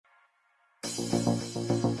We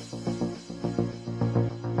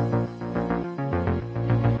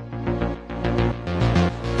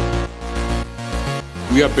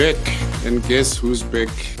are back, and guess who's back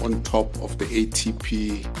on top of the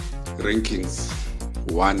ATP rankings?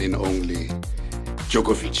 One and only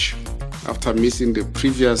Djokovic. After missing the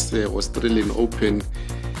previous Australian Open,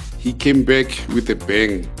 he came back with a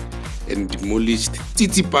bang and demolished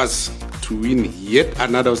Tsitsipas to win yet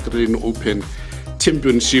another Australian Open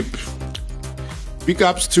championship. Big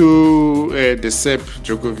ups to the Serb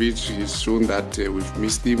Djokovic. He's shown that we've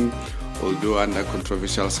missed him, although under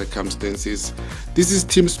controversial circumstances. This is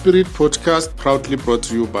Team Spirit Podcast, proudly brought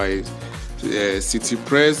to you by City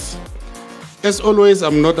Press. As always,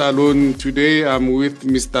 I'm not alone. Today, I'm with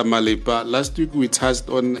Mr. Molobi. Last week, we touched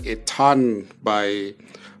on a ton by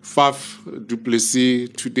Faf du Plessis.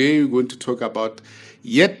 Today, we're going to talk about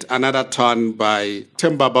yet another turn by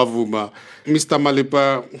Themba Bavuma. Mr.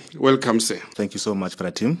 Molobi, welcome, sir. Thank you so much,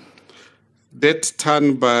 Pratim. That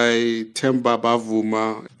turn by Themba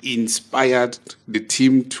Bavuma inspired the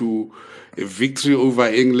team to a victory over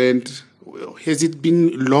England. Has it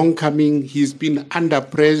been long coming? He's been under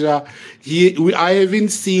pressure. I haven't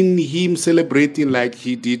seen him celebrating like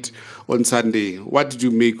he did on Sunday. What did you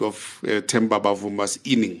make of Themba Bavuma's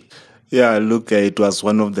inning? Yeah, look, it was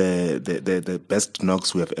one of the best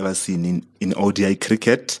knocks we have ever seen in ODI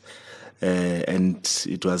cricket. And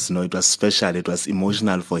it was special. It was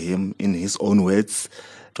emotional for him in his own words.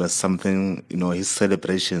 It was something, his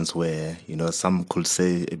celebrations were, some could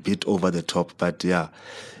say a bit over the top, but yeah,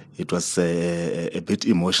 it was a bit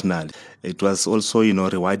emotional. It was also,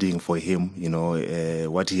 rewarding for him,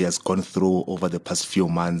 what he has gone through over the past few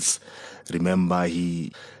months. Remember,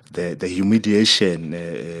 the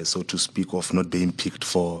humiliation, so to speak, of not being picked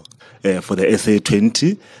for the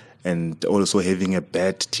SA20. And also having a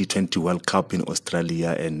bad T20 World Cup in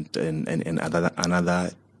Australia and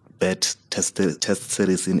another bad test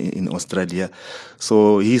series in Australia.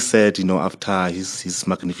 So he said, after his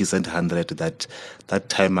magnificent 100, that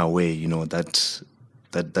time away,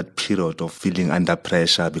 that period of feeling under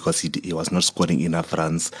pressure because he was not scoring enough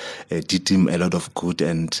runs did him a lot of good,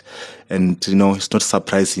 and it's not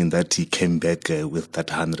surprising that he came back with that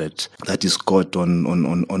 100 that he scored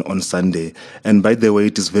on Sunday. And by the way,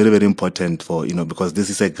 it is very, very important for because this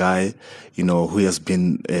is a guy who has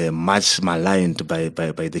been much maligned by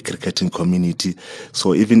the cricketing community.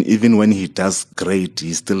 So even when he does great,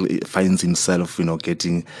 he still finds himself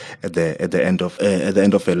getting at the end of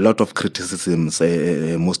a lot of criticisms.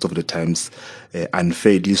 Most of the times,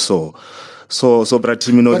 unfairly so. So, but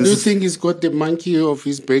do you think he's got the monkey off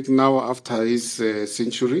his back now after his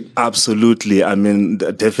century? Absolutely. I mean,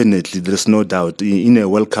 definitely. There's no doubt. In a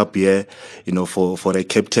World Cup year, for a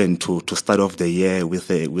captain to start off the year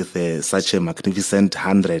with such a magnificent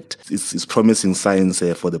 100, it's promising signs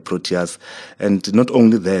for the Proteas. And not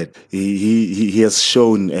only that, he has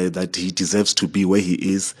shown that he deserves to be where he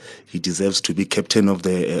is. He deserves to be captain of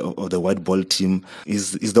the white ball team.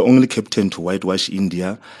 He's the only captain to whitewash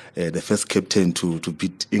India, the first captain to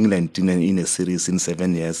beat England in a series in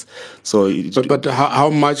 7 years. So, but how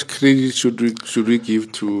much credit should we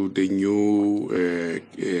give to the new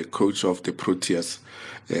coach of the Proteas?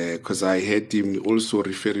 Because I heard him also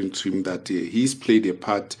referring to him that he's played a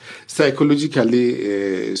part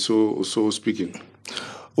psychologically, so speaking.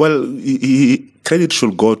 Well, credit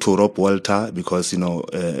should go to Rob Walter because,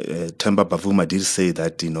 Themba Bavuma did say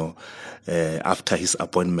that, after his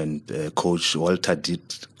appointment, Coach Walter did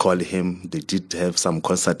call him. They did have some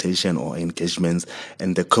consultation or engagements,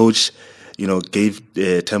 and the coach, gave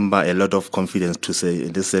Themba a lot of confidence to say,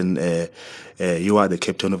 listen, you are the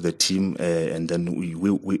captain of the team, and then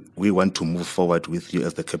we want to move forward with you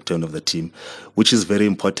as the captain of the team, which is very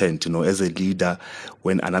important, as a leader.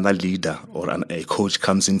 When another leader or a coach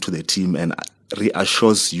comes into the team and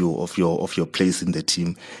reassures you of your place in the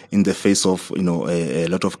team in the face of a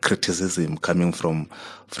lot of criticism coming from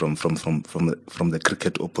the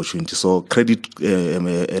cricket opportunity. So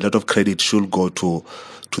a lot of credit should go to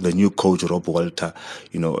the new coach Rob Walter,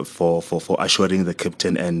 for assuring the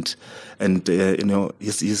captain and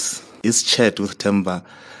his chat with Themba,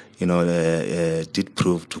 did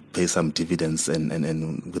prove to pay some dividends and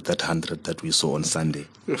with that 100 that we saw on Sunday.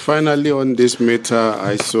 Finally, on this matter,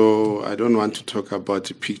 I don't want to talk about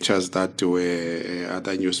the pictures that were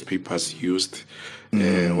other newspapers used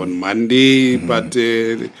on Monday, but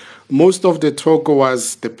most of the talk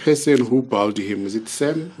was the person who bowled him. Is it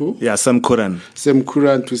Sam? Who? Yeah, Sam Curran. Sam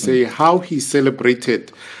Curran, to say how he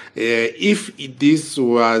celebrated. If this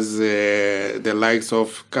was the likes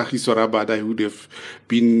of Kagiso Rabada, who would have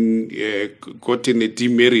been gotten a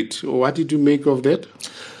demerit. What did you make of that?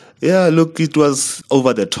 Yeah, look, it was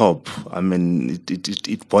over the top. I mean,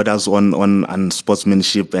 it borders on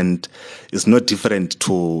unsportsmanship, and it's not different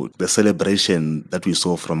to the celebration that we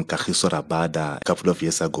saw from Kagiso Rabada a couple of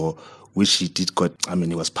years ago, which he did got. I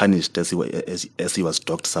mean, he was punished as he was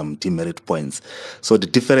docked some demerit points. So the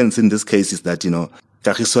difference in this case is that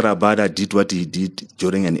Kagiso Rabada did what he did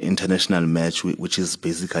during an international match, which is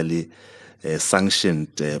basically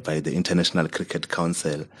sanctioned by the International Cricket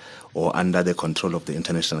Council or under the control of the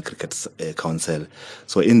International Cricket Council.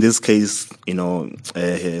 So in this case,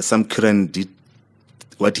 Sam Curran did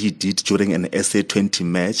what he did during an SA20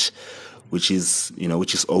 match, which is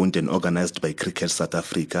owned and organized by Cricket South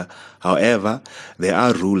Africa. However, there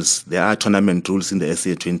are tournament rules in the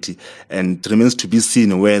SA20, and it remains to be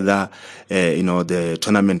seen whether the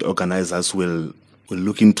tournament organizers will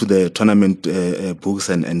look into the tournament books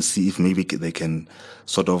and see if maybe they can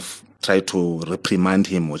sort of try to reprimand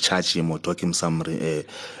him or charge him or dock him some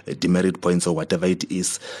demerit points or whatever it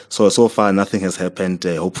is. So far, nothing has happened.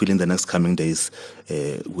 Hopefully, in the next coming days,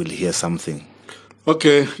 we'll hear something.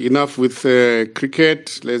 Okay, enough with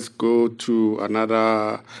cricket. Let's go to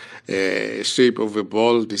another shape of a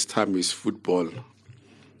ball. This time is football.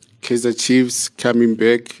 Kaizer Chiefs coming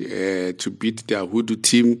back to beat their hoodoo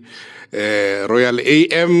team, Royal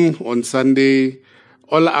AM on Sunday.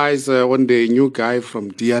 All eyes on the new guy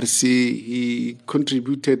from DRC. He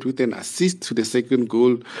contributed with an assist to the second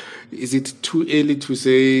goal. Is it too early to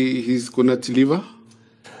say he's going to deliver?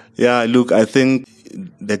 Yeah, look, I think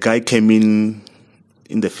the guy came in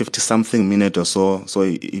the 50-something minute or so. So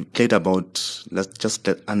he played about just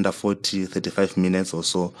under 40, 35 minutes or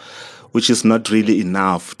so, which is not really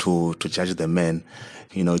enough to judge the man.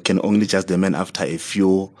 You can only judge the man after a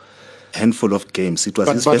handful of games. It was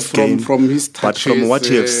his first game. From his touches, but from what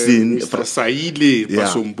you have seen, Mr. Saile,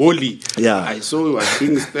 Basomboli, I saw he was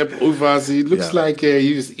doing step overs. He looks like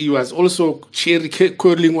he was also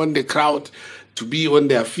curling on the crowd to be on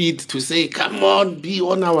their feet, to say, come on, be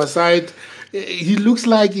on our side. He looks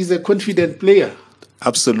like he's a confident player.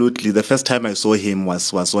 Absolutely. The first time I saw him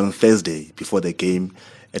was on Thursday before the game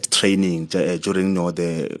at training during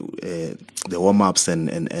the warm-ups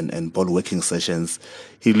and ball working sessions.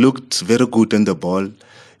 He looked very good on the ball.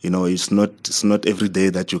 It's not every day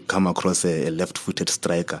that you come across a left-footed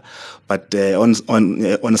striker. But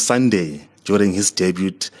on Sunday, during his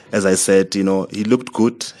debut, as I said, he looked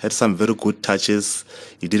good, had some very good touches.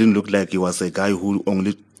 He didn't look like he was a guy who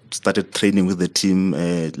only started training with the team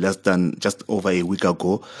just over a week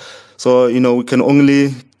ago. So, we can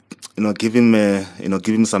only give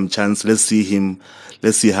him some chance. Let's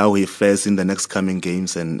see how he fares in the next coming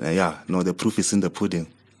games. And the proof is in the pudding.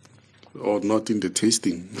 Or not in the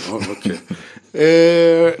tasting. Oh, okay.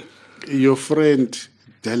 Your friend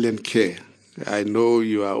Dylan Kerr, I know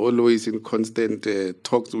you are always in constant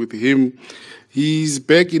talks with him. He's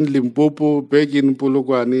back in Limpopo, back in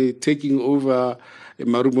Polokwane, taking over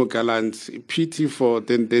Marumo Gallant. Pity for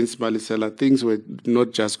Dance Malisela. Things were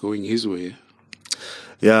not just going his way.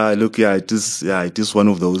 Yeah, look, it is one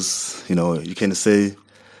of those, you can say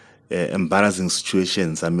embarrassing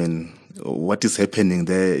situations. I mean, what is happening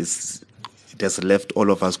there it has left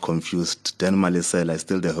all of us confused. Dan Malisela is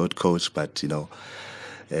still the head coach, but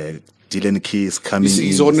Dylan Key is coming in.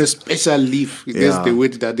 He's on a special leave. That's the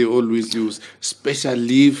word that they always use. Special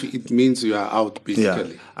leave, it means you are out,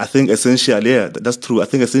 basically. Yeah. I think essentially, that's true. I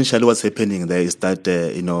think essentially what's happening there is that,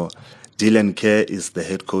 Dylan Kerr is the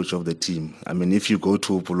head coach of the team. I mean, if you go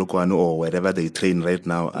to Polokwane or wherever they train right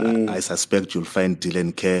now, I suspect you'll find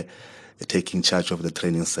Dylan Kerr taking charge of the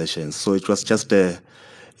training sessions. So it was just a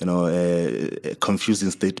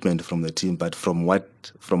confusing statement from the team. But from what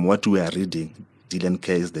we are reading, Dylan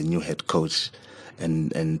Kerr is the new head coach,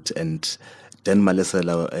 and Dan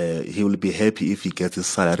Malisela, he will be happy if he gets his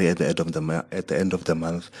salary at the end of the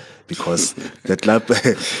month, because the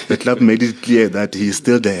club made it clear that he's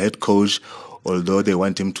still the head coach, although they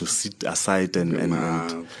want him to sit aside and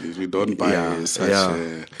we don't buy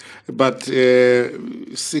such. But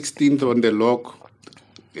 16th on the log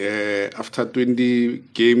after 20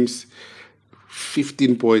 games.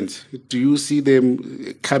 15 points. Do you see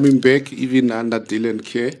them coming back even under Dylan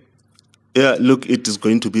Kerr? Yeah, look, it is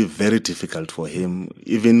going to be very difficult for him,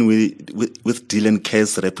 even with Dylan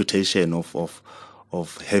Kerr's reputation of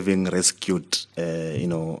having rescued,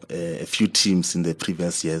 a few teams in the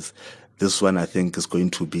previous years. This one, I think, is going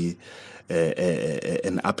to be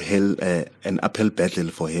an uphill battle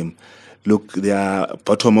for him. Look, they are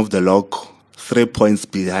bottom of the log, 3 points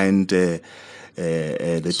behind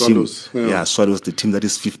the Swallows, team, Swallows, the team that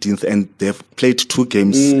is 15th, and they've played 2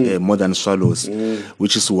 games more than Swallows,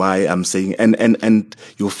 which is why I'm saying, and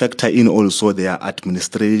you factor in also their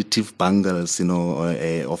administrative bangles,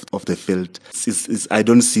 of the field. I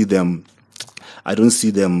don't see them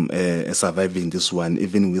surviving this one,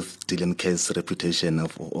 even with Dylan Kerr's reputation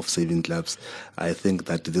of saving clubs. I think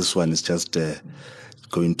that this one is just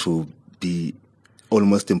going to be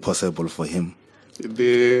almost impossible for him.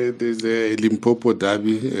 There's a Limpopo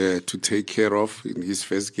derby to take care of in his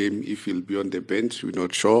first game. If he'll be on the bench, we're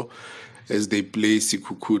not sure. As they play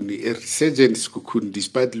Sekhukhune, a resurgent Sekhukhune,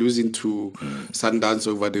 despite losing to Sundowns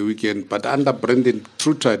over the weekend. But under Brendan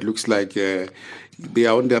Truter, it looks like they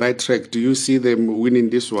are on the right track. Do you see them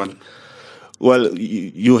winning this one? Well,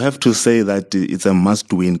 you have to say that it's a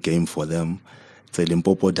must-win game for them. It's a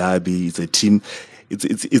Limpopo derby. It's a team. It's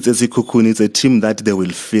a Sekhukhune. It's a team that they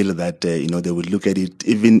will feel that they will look at it,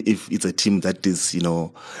 even if it's a team that is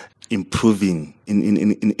improving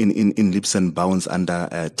in leaps and bounds under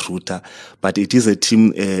Truter. But it is a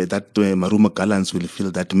team that Maruma Gallants will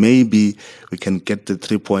feel that maybe we can get the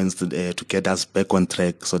 3 points to get us back on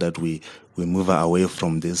track, so that we move away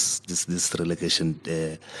from this relegation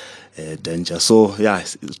danger. So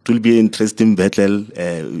it will be an interesting battle.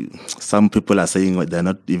 Some people are saying they're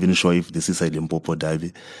not even sure if this is a Limpopo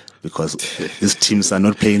derby, because these teams are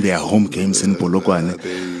not playing their home games in Polokwane.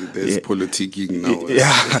 There's politicking now.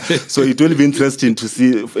 So it will be interesting to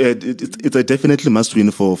see. It's a definitely must win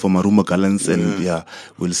for Maruma Gallants, and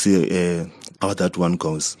we'll see how that one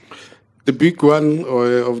goes. The big one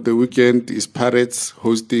of the weekend is Pirates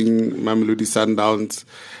hosting Mamelodi Sundowns.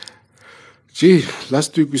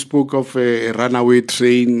 Last week we spoke of a runaway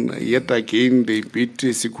train. Yet again, they beat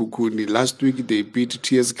Sekhukhune. Last week they beat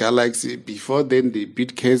TS Galaxy. Before then, they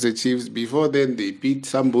beat Kaizer Chiefs. Before then, they beat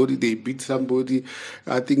somebody.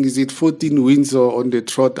 I think, is it 14 wins or on the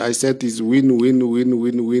trot? I said it's win.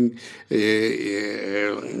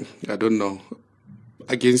 I don't know.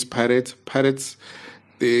 Against Pirates.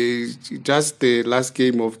 Just the last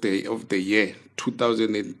game of the year,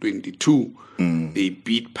 2022, they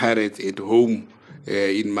beat Pirates at home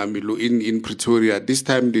in Mamelodi, in Pretoria. This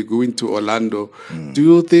time they go into Orlando. Do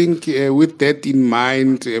you think, with that in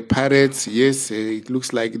mind, Pirates, yes, it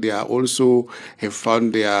looks like they are also have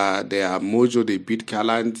found their mojo. They beat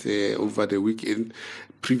Gallant over the weekend.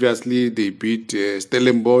 Previously, they beat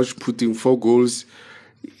Stellenbosch, putting 4 goals.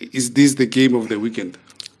 Is this the game of the weekend?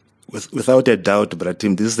 Without a doubt,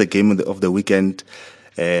 Bratim, this is the game of the weekend.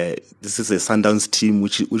 This is a Sundowns team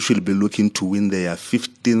which will be looking to win their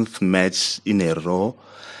 15th match in a row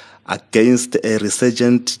against a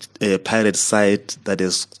resurgent Pirate side that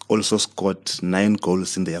has also scored 9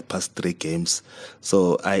 goals in their past 3 games.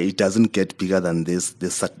 So it doesn't get bigger than this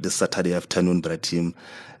Saturday afternoon, Bratim.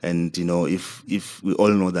 And if we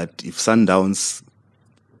all know that if Sundowns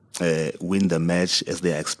win the match as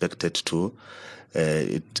they are expected to,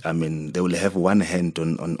 they will have one hand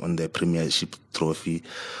on the Premiership trophy,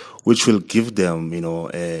 which will give them,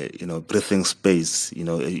 breathing space.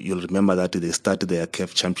 You'll remember that they started their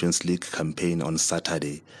CAF Champions League campaign on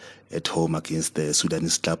Saturday at home against the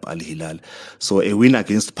Sudanese club Al Hilal. So a win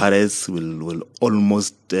against Pirates will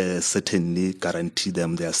almost certainly guarantee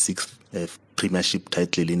them their 6th Premiership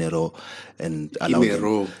title in a row, and allow in a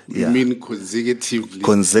row. You mean consecutively?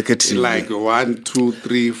 Consecutively, like 1, 2,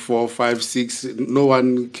 3, 4, 5, 6. No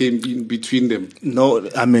one came in between them. No,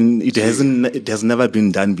 it has never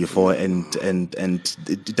been done before, and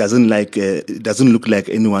it doesn't look like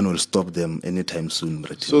anyone will stop them anytime soon.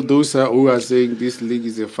 Right? So those who are saying this league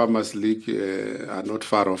is a farmers' league are not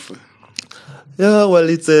far off. Yeah, well,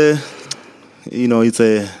 it's a.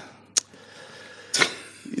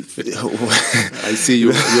 I see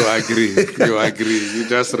you agree. You agree. You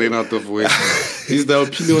just ran out of words. It's the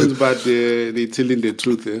opinions, but they're telling the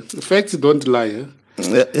truth. Facts don't lie.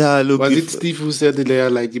 Look. Was it Steve who said they are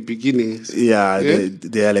like beginnings? Yeah,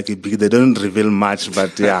 they are like a beginning. They don't reveal much,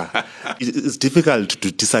 but it's difficult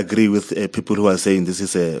to disagree with people who are saying this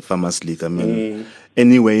is a farmers' league.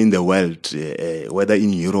 Anywhere in the world, whether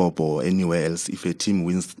in Europe or anywhere else, if a team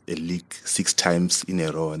wins a league 6 times in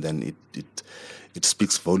a row, then it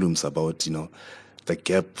speaks volumes about, the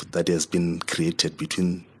gap that has been created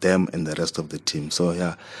between them and the rest of the team.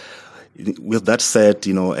 So, with that said,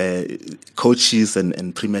 coaches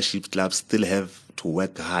and Premiership clubs still have to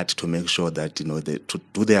work hard to make sure that, they to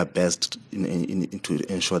do their best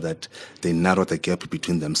to ensure that they narrow the gap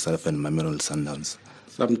between themselves and Mamelodi Sundowns.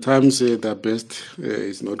 Sometimes their best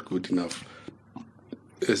is not good enough.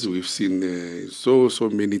 as we've seen so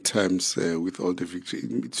many times with all the victory.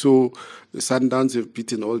 So the Sundowns have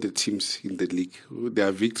beaten all the teams in the league.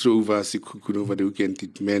 Their victory over Sekhukhune over the weekend,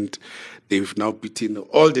 it meant they've now beaten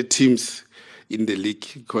all the teams in the league,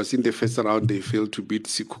 because in the first round they failed to beat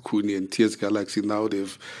Sekhukhune and TS Galaxy. Now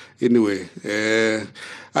they've anyway.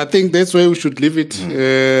 I think that's where we should leave it.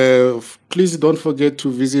 Please don't forget to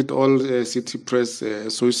visit all City Press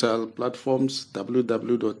social platforms,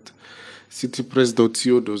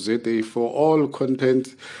 www.citypress.co.za, for all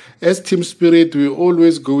content. As Team Spirit, we're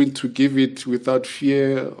always going to give it without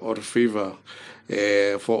fear or favor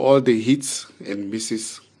for all the hits and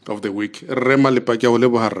misses of the week.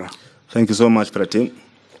 Thank you so much, Pratim.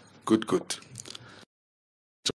 Good.